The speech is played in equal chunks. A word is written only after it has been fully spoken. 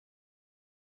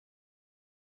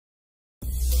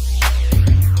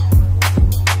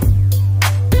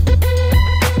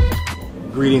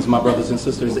Greetings, my brothers and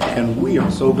sisters, and we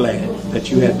are so glad that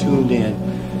you have tuned in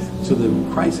to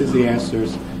the Christ is the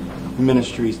Answers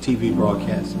Ministries TV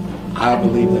broadcast. I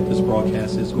believe that this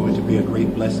broadcast is going to be a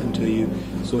great blessing to you.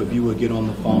 So if you would get on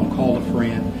the phone, call a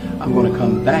friend. I'm going to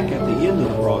come back at the end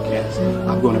of the broadcast.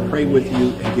 I'm going to pray with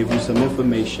you and give you some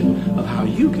information of how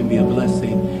you can be a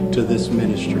blessing to this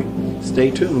ministry. Stay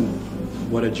tuned.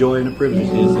 What a joy and a privilege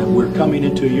it is that we're coming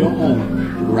into your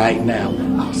home right now.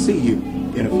 I'll see you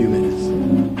in a few minutes.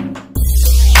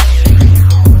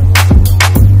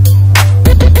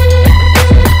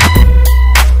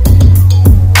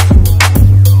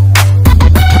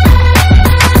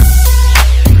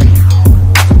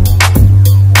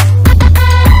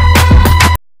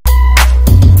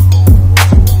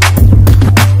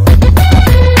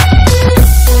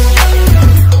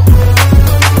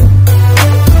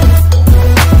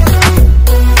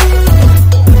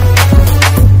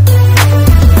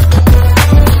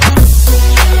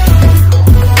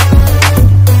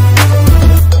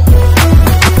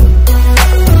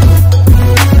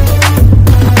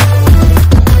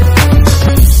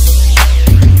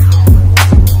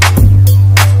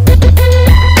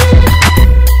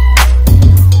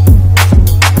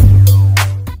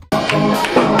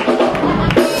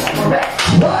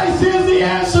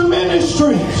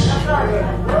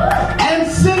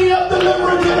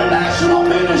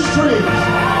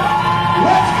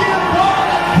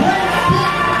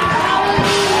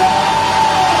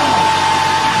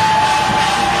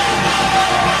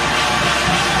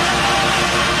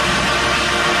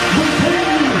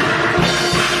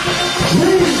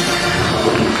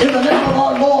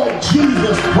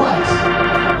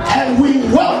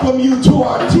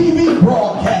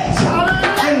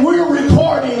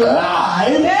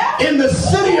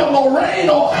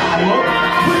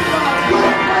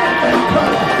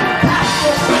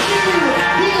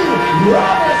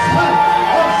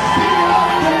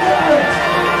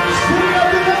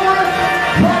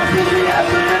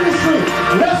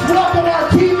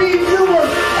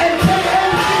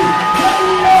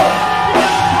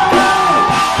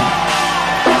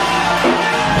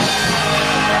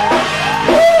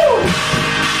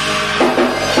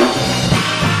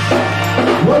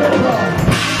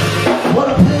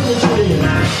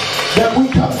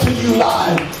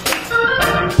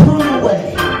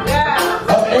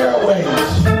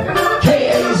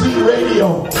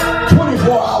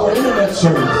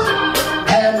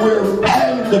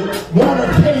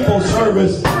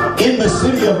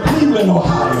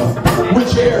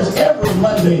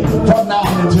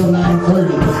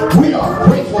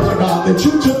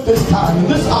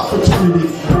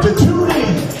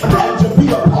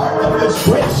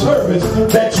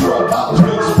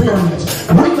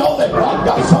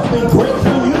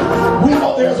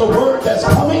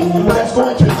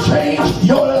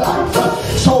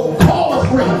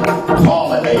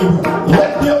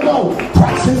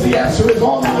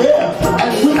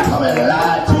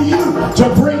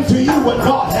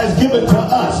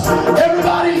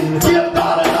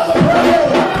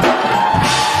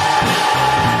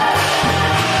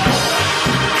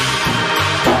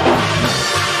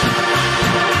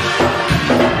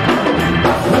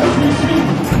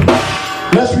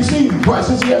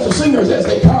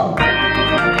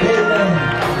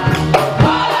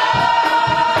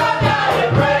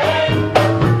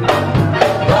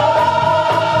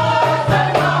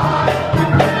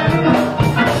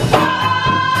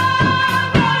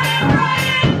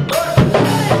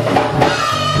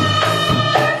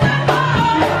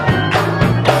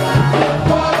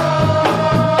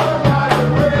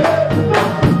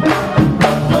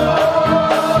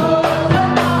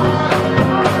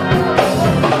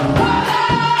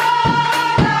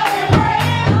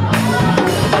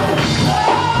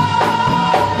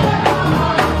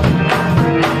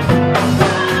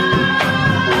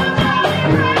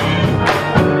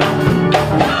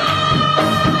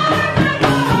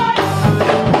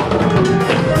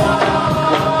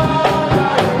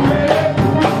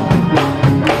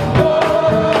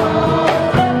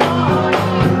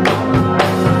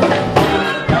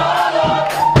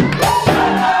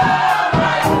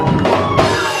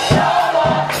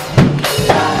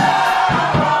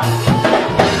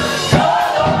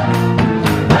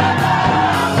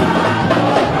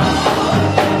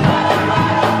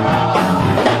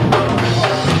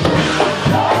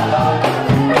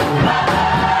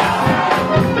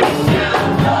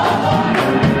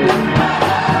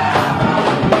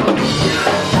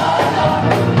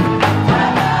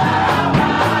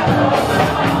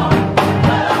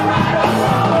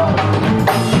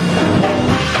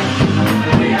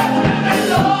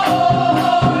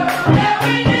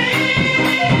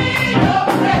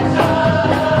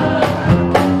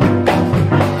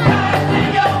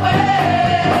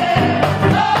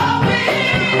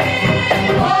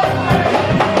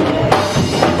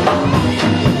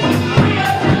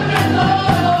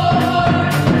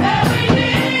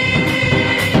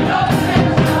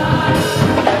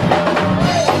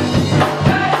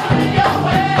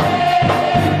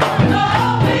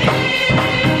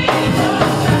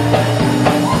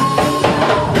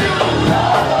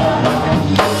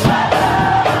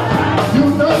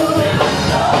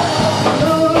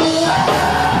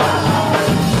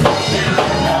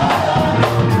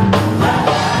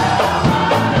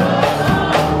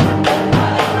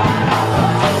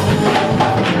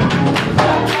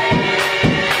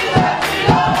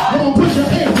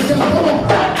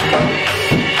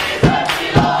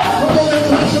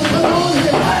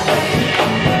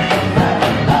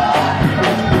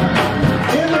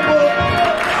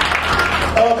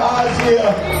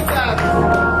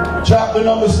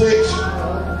 number 6.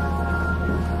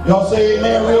 Y'all say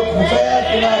amen real fast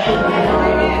and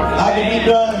I can be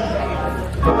done.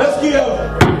 Let's give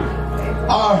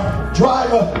our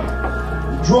driver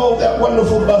who drove that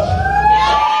wonderful bus.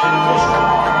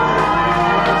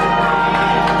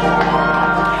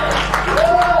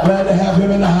 Glad to have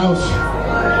him in the house.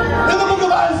 In the book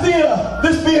of Isaiah,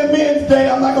 this being Men's Day,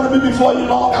 I'm not going to be before you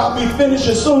long. I'll be finished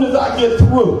as soon as I get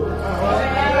through.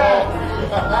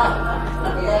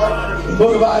 The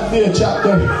book of Isaiah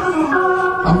chapter,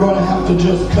 I'm going to have to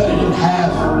just cut it in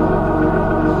half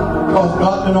because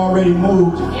God had already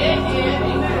moved.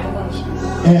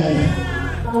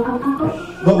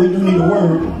 But we do need a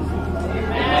word.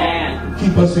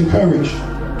 Keep us encouraged.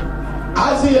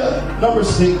 Isaiah number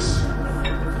 6,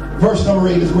 verse number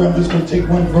 8 is where I'm just going to take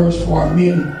one verse for our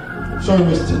men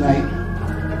service tonight.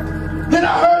 Then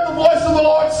I heard the voice of the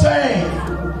Lord saying,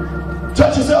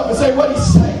 touch yourself and say what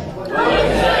he's saying.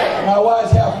 My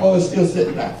wise half boy is still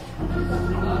sitting there.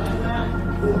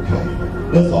 Okay,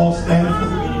 let's all stand for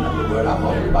the reading of the word. I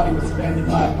thought everybody was standing.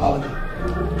 My apologies.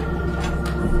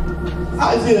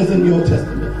 Isaiah is in the Old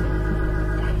Testament.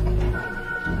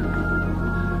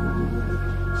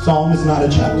 Psalm is not a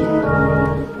chapter.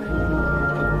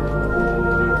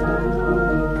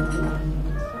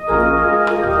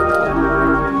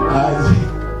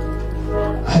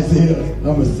 Isaiah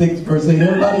number 6, verse 8.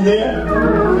 Everybody there?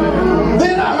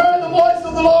 Then I heard the voice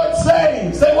of the Lord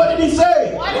saying, say, what did he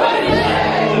say? What did he say?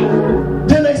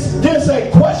 Then say,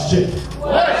 question.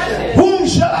 Whom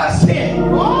shall I send?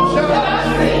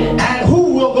 And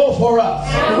who will go for us?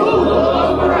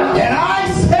 And I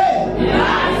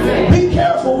said, be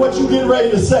careful what you get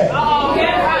ready to say. Oh,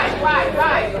 yeah, right.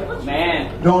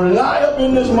 Man. Don't lie up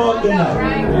in this mug tonight.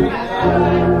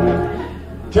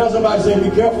 Tell somebody, say,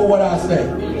 be careful what I say.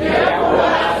 Be careful what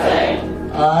I say.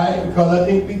 Alright, because I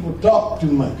think people talk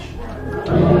too much.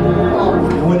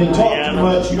 And when they talk too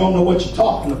much, you don't know what you're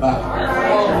talking about.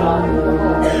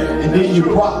 And then you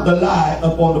prop the lie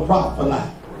up on the prop for lie.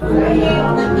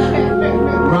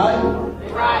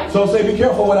 Right? So say, be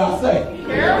careful what I say.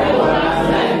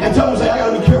 And tell them, say, I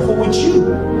got to be careful with you.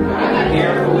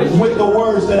 With the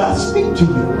words that I speak to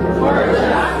you.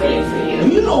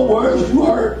 You know words you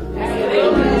heard.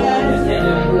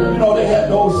 You know they had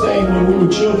those saying when we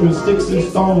were children, sticks and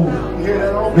stones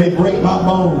may break my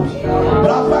bones. But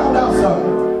I found out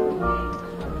something.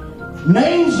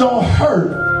 Names don't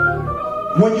hurt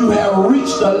when you have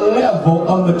reached a level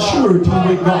of maturity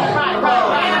with God.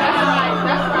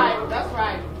 That's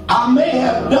right. I may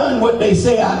have done what they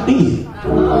say I did,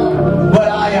 but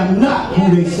I am not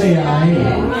who they say I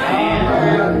am.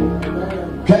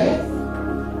 Okay?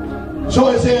 So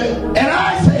it said, and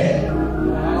I said,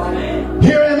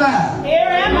 here am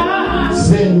I.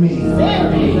 Send me.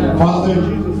 Father, in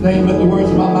Jesus' name, let the words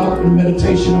of my mouth and the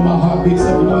meditation of my heart be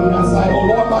acceptable in thy sight. Oh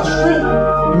Lord, my strength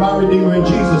and my redeemer, in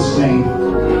Jesus' name.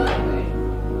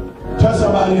 Touch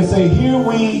somebody and say, here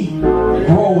we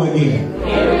grow again.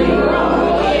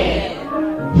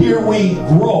 Here we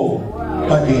grow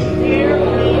again.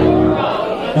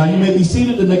 Now you may be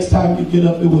seated. The next time you get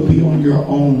up, it will be on your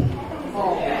own.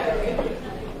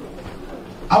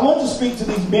 I want to speak to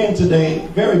these men today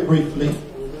very briefly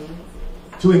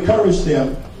to encourage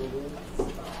them.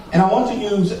 And I want to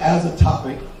use as a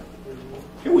topic,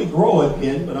 here we grow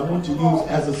again, but I want to use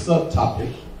as a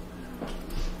subtopic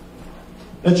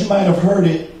that you might have heard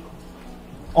it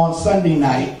on Sunday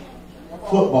night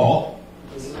football,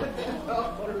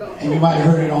 and you might have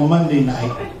heard it on Monday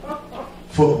night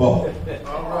football.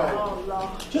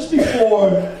 Just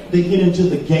before they get into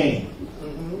the game,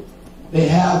 they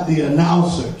have the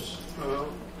announcers,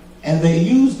 and they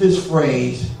use this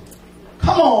phrase,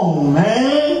 come on,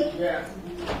 man.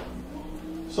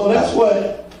 So that's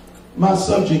what my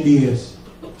subject is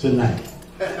tonight.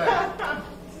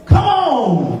 Come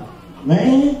on,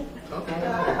 man.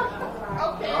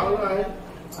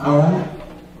 All right.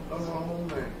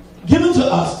 Given to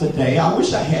us today, I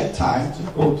wish I had time to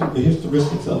go through the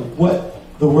historistics of what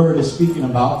the word is speaking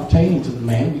about pertaining to the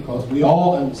man, because we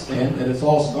all understand that it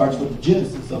all starts with the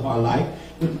genesis of our life,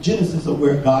 with the genesis of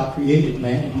where God created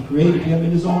man, and he created him in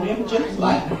his own image and his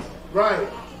likeness. Right.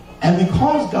 And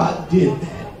because God did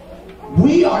that,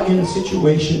 we are in a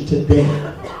situation today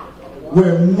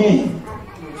where men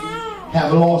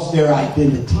have lost their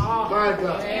identity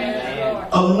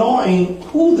of knowing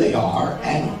who they are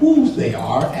and whose they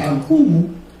are and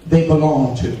who they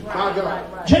belong to.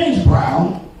 James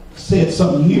Brown said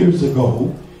some years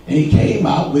ago, and he came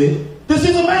out with, this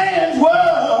is a man's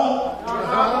world.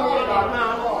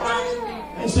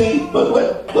 And see, but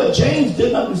what James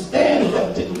didn't understand at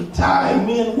that particular time,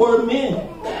 men were men.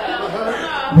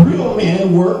 Real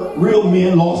men worked. Real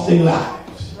men lost their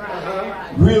lives.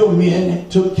 Real men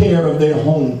took care of their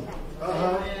home.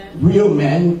 Real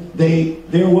men,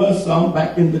 there was some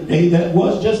back in the day that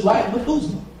was just like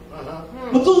Methuselah.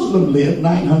 Methuselah lived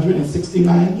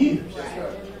 969 years.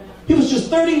 He was just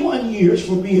 31 years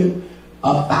from being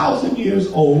 1,000 years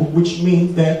old, which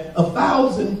means that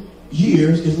 1,000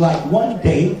 years is like one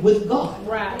day with God.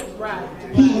 Right.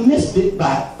 He missed it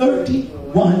by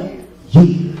 31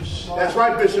 years. That's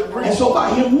right, Bishop. And so by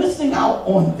him missing out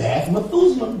on that,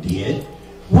 Methuselah did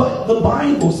what the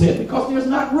Bible said, because there's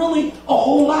not really a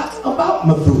whole lot about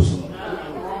Methuselah.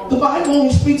 The Bible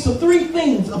only speaks of 3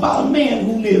 things about a man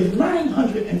who lived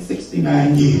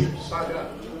 969 years.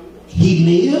 He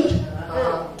lived,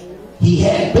 he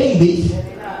had babies,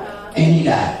 and he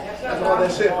died. That's all they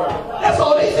said, brother. That's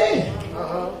all they said.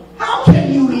 How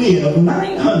can you live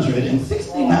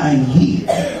 969 years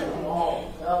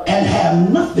and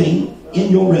have nothing in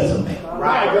your resume?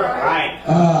 Right.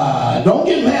 Don't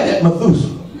get mad at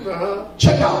Methuselah.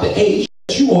 Check out the age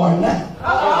that you are now.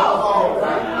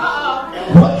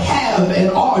 What have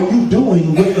and are you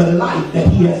doing with the life that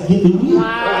he has given you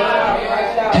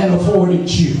and afforded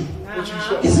you?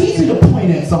 It's easy to point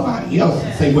at somebody else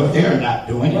and say what they're not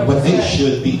doing and what they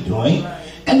should be doing.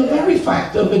 And the very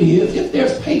fact of it is, if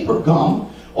there's paper gum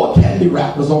or candy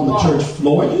wrappers on the church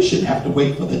floor, you shouldn't have to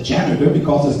wait for the janitor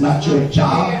because it's not your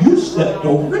job. You stepped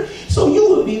over it. So you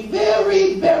would be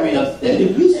very, very upset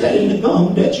if you sat in the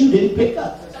gum that you didn't pick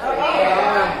up.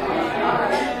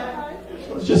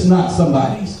 So it's just not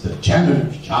the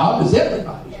janitor's job. It's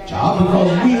everybody's job,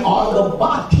 because we are the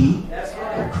body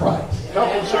of Christ. Help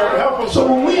him, sir. Help him, So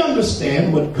sir. when we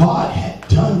understand what God had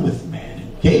done with man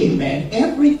and gave man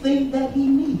everything that he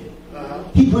needed,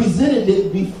 he presented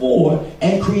it before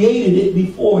and created it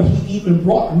before he even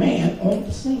brought man on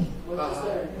the scene.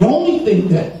 The only thing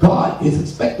that God is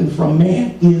expecting from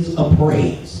man is a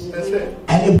praise. That's it.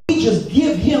 And if we just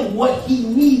give him what he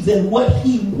needs and what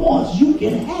he wants, you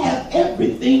can have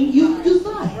everything you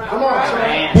desire. Come on,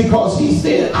 sir. Because he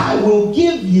said, I will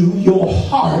give you your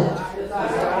heart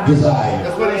desire.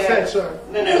 That's what he said, sir.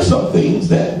 And there's some things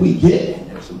that we get, and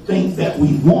there's some things that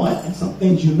we want, and some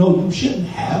things you know you shouldn't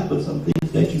have, but some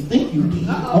things that you think you need,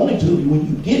 only to when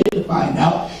you get it to find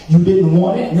out you didn't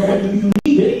want it, nor do you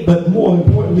need it. But more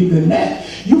importantly than that,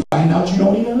 you find out you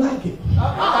don't even like it.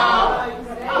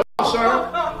 Sir.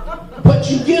 But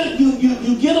you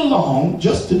get along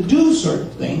just to do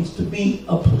certain things, to be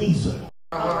a pleaser.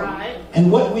 And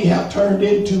what we have turned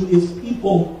into is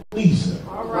people pleaser,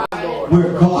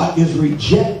 where God is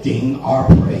rejecting our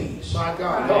praise. My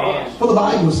God. For the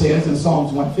Bible says in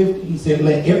Psalms 150, he said,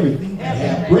 let everything that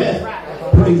have breath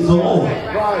praise the Lord.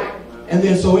 Right. And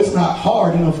then so it's not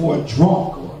hard enough for a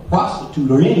drunk or a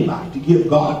prostitute or anybody to give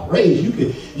God praise. You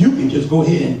can just go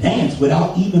ahead and dance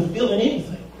without even feeling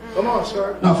anything. Come on,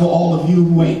 sir. Now, for all of you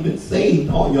who ain't been saved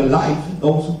all your life, and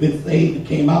those who've been saved and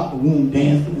came out the womb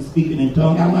dancing and speaking in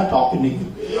tongues, I'm not talking to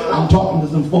you. I'm talking to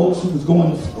some folks who was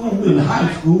going to school in high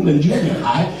school and junior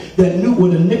high that knew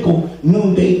what a nickel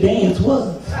noonday dance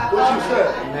was. What you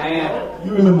said? Man.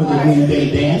 You remember the noonday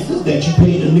dances that you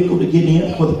paid a nickel to get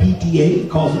in for the PTA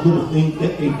because of little things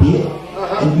that they did,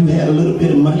 and you had a little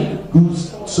bit of money to do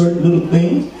certain little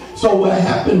things. So what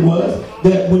happened was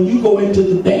that when you go into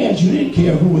the dance, you didn't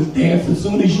care who was dancing. As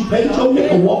soon as you paid your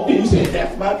nickel, walked in, you said,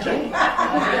 that's my change.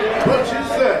 What you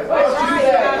said? What you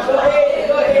said?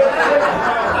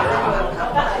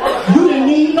 You didn't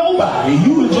need nobody.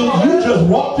 You just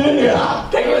walked in there. I'll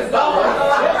take it.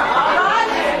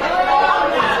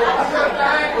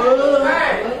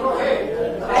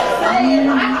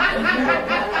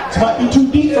 This might be too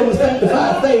deep from the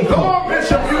sanctified saved. Come on,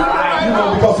 Bishop. You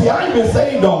know, because see, I ain't been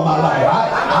saved all my life.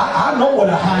 I know what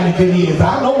a Heineken is.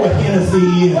 I know what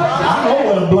Hennessy is. I know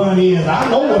what a blunt is. I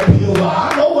know what pills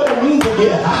are. I know what it means to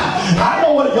get high. I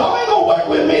know what y'all ain't gonna work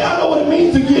with me. I know what it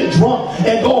means to get drunk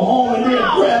and go home and then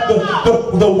grab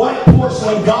the white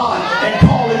porcelain god and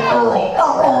call it Earl.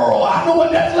 Earl. I know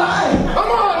what that's like.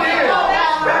 come on here.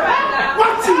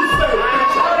 What you say?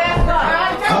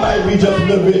 I might be just a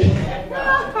little bit.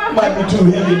 Might be too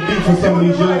heavy and deep for some of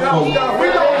these young folks.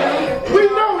 We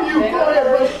know you. Go ahead,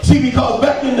 brother. See, because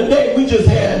back in the day, we just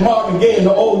had Marvin Gaye and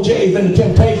the OJs and the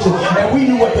Temptations, and we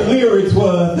knew what the lyrics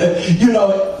was. You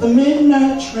know, the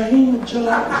midnight train of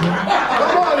July.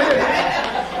 Come on here.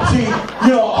 See,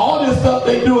 you know, all this stuff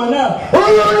they doing now.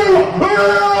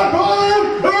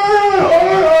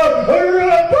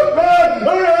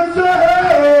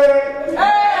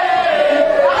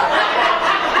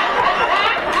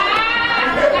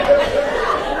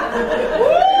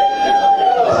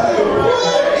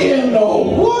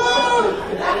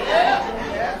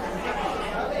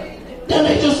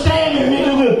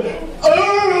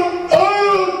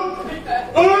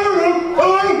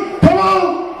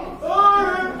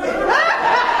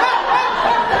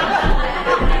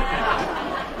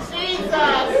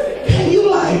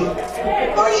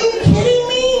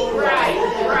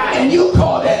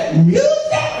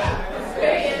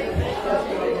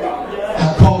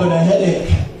 call it a headache.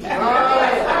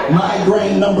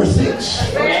 Migraine number 6.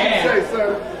 Say,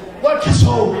 sir. What you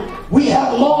So we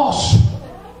have lost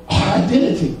our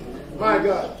identity. My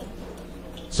God.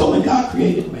 So when God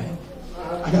created man,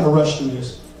 I got to rush through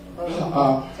this.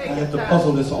 I have to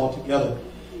puzzle this all together.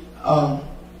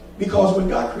 Because when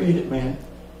God created man,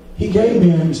 he gave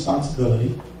man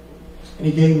responsibility and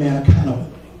he gave man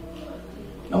accountability.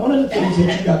 Now, one of the things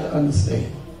that you got to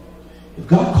understand, if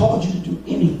God called you to do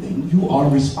anything, you are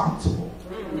responsible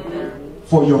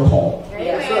for your call.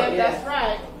 Amen. That's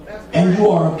right. And you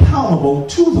are accountable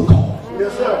to the call,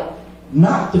 Yes, sir.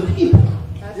 not the people,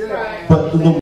 That's right. but the